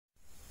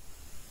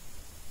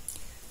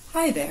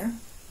Hi there,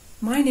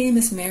 my name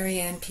is Mary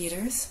Ann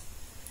Peters,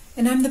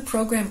 and I'm the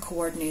Program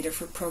Coordinator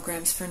for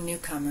Programs for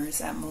Newcomers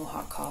at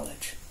Mohawk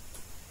College.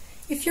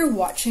 If you're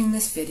watching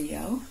this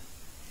video,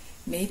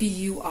 maybe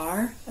you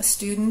are a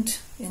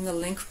student in the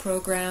LINC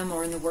program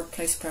or in the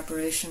Workplace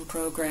Preparation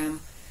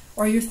program,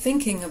 or you're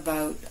thinking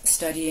about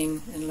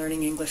studying and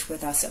learning English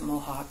with us at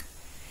Mohawk,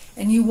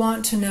 and you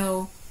want to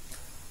know,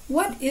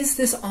 what is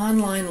this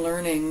online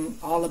learning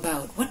all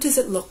about? What does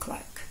it look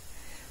like?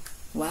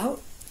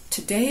 Well,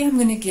 today I'm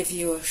going to give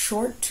you a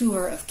short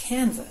tour of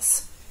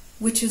Canvas,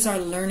 which is our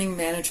learning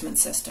management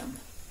system.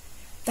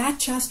 That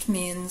just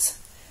means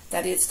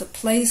that it's the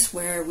place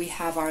where we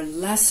have our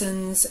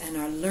lessons and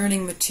our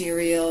learning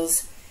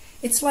materials.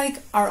 It's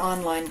like our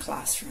online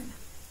classroom.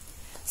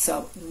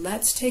 So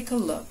let's take a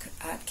look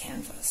at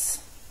Canvas.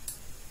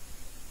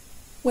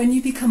 When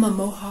you become a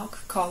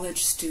Mohawk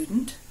College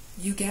student,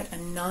 you get a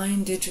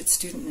 9-digit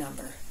student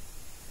number.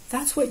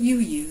 That's what you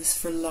use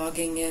for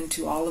logging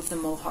into all of the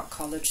Mohawk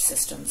College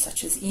systems,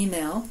 such as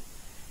email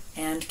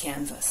and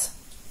Canvas.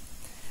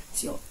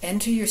 So you'll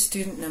enter your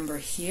student number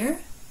here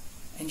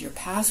and your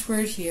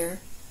password here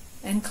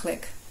and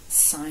click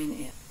Sign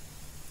In.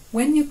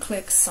 When you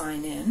click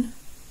Sign In,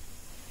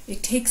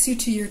 it takes you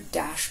to your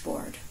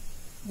dashboard,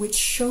 which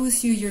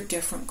shows you your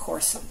different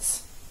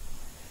courses.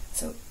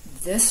 So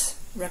this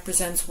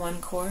represents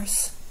one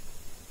course,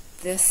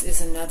 this is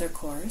another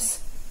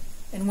course,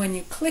 and when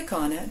you click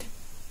on it,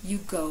 you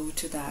go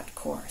to that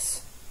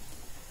course.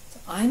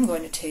 So I'm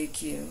going to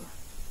take you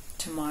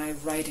to my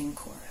writing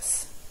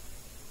course.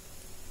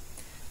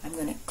 I'm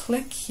going to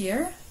click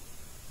here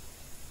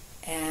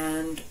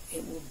and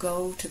it will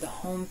go to the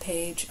home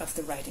page of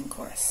the writing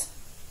course.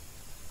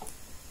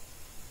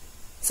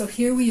 So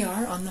here we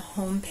are on the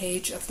home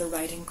page of the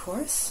writing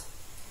course.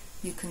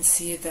 You can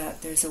see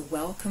that there's a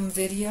welcome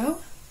video.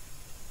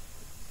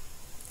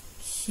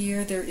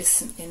 Here there is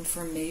some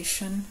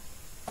information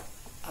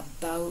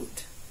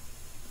about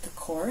the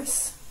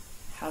course,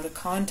 how to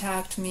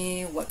contact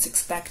me, what's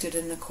expected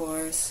in the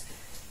course,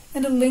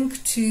 and a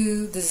link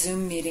to the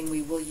Zoom meeting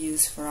we will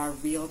use for our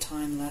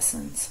real-time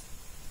lessons.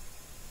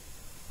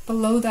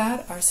 Below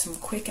that are some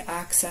quick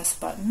access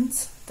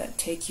buttons that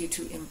take you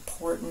to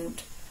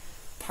important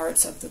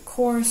parts of the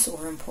course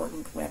or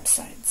important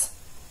websites.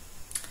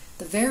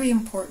 The very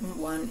important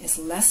one is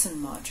lesson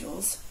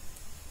modules,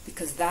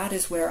 because that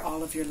is where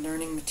all of your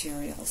learning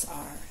materials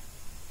are.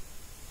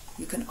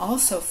 You can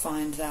also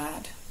find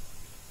that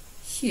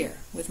here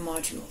with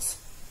modules.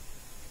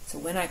 So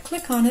when I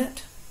click on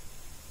it,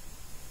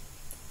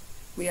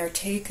 we are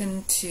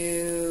taken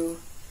to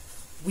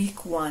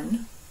week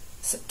 1,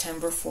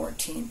 September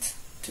 14th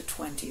to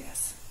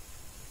 20th.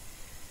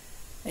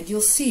 And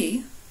you'll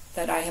see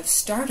that I have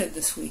started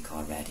this week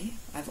already.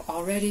 I've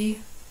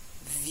already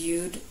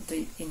viewed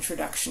the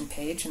introduction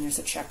page, and there's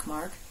a check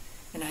mark,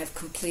 and I have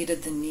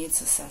completed the needs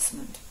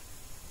assessment.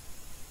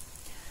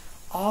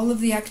 All of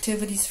the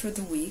activities for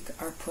the week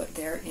are put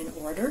there in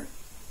order.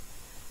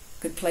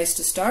 Good place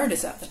to start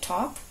is at the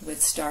top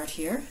with Start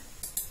Here.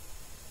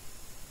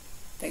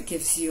 That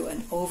gives you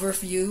an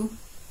overview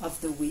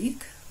of the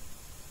week,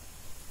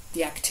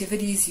 the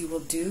activities you will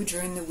do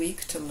during the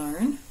week to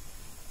learn,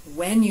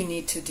 when you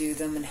need to do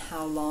them, and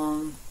how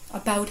long,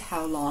 about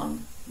how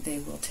long they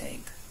will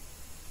take.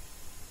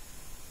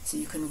 So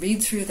you can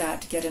read through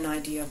that to get an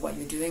idea of what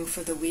you're doing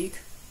for the week,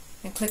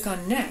 and click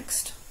on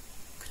Next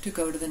to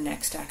go to the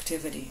next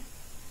activity.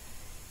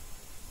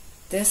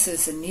 This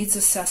is a needs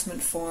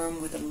assessment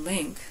form with a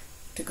link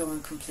to go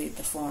and complete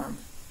the form.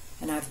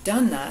 And I've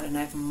done that, and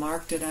I've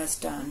marked it as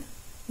done,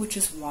 which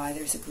is why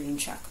there's a green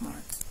check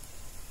mark.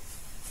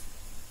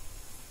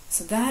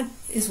 So that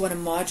is what a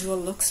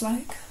module looks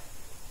like.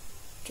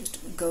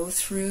 Just go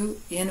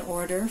through in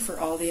order for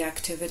all the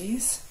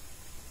activities.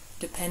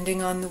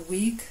 Depending on the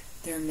week,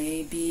 there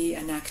may be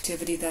an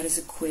activity that is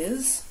a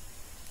quiz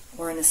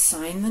or an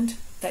assignment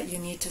that you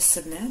need to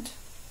submit,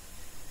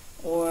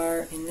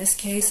 or in this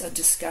case a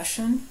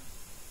discussion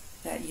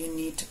that you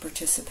need to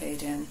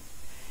participate in.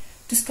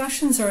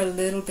 Discussions are a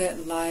little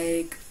bit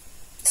like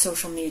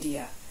social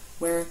media,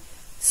 where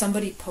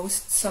somebody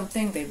posts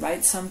something, they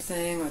write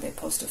something, or they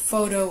post a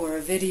photo or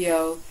a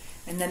video,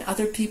 and then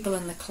other people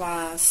in the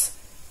class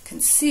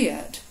can see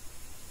it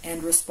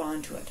and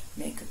respond to it,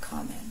 make a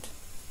comment.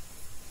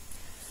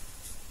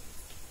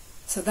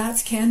 So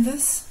that's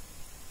Canvas.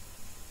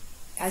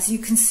 As you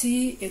can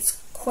see,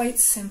 it's quite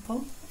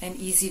simple and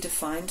easy to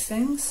find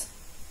things.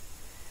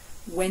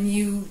 When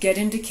you get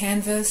into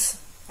Canvas,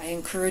 I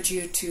encourage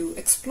you to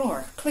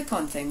explore. Click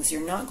on things.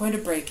 You're not going to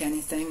break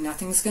anything.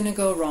 Nothing's going to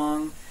go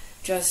wrong.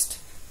 Just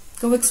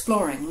go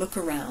exploring, look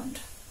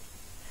around,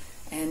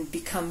 and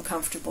become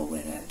comfortable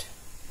with it.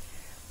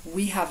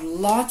 We have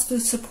lots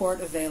of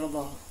support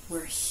available.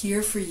 We're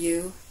here for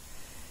you.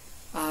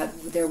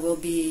 There will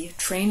be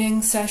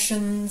training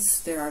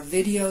sessions, there are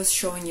videos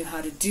showing you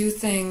how to do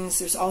things,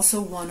 there's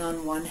also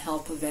one-on-one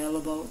help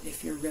available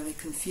if you're really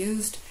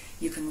confused.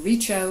 You can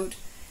reach out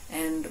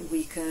and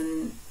we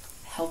can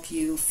help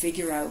you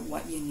figure out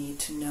what you need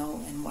to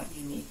know and what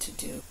you need to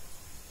do.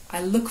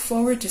 I look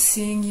forward to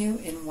seeing you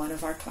in one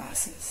of our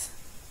classes.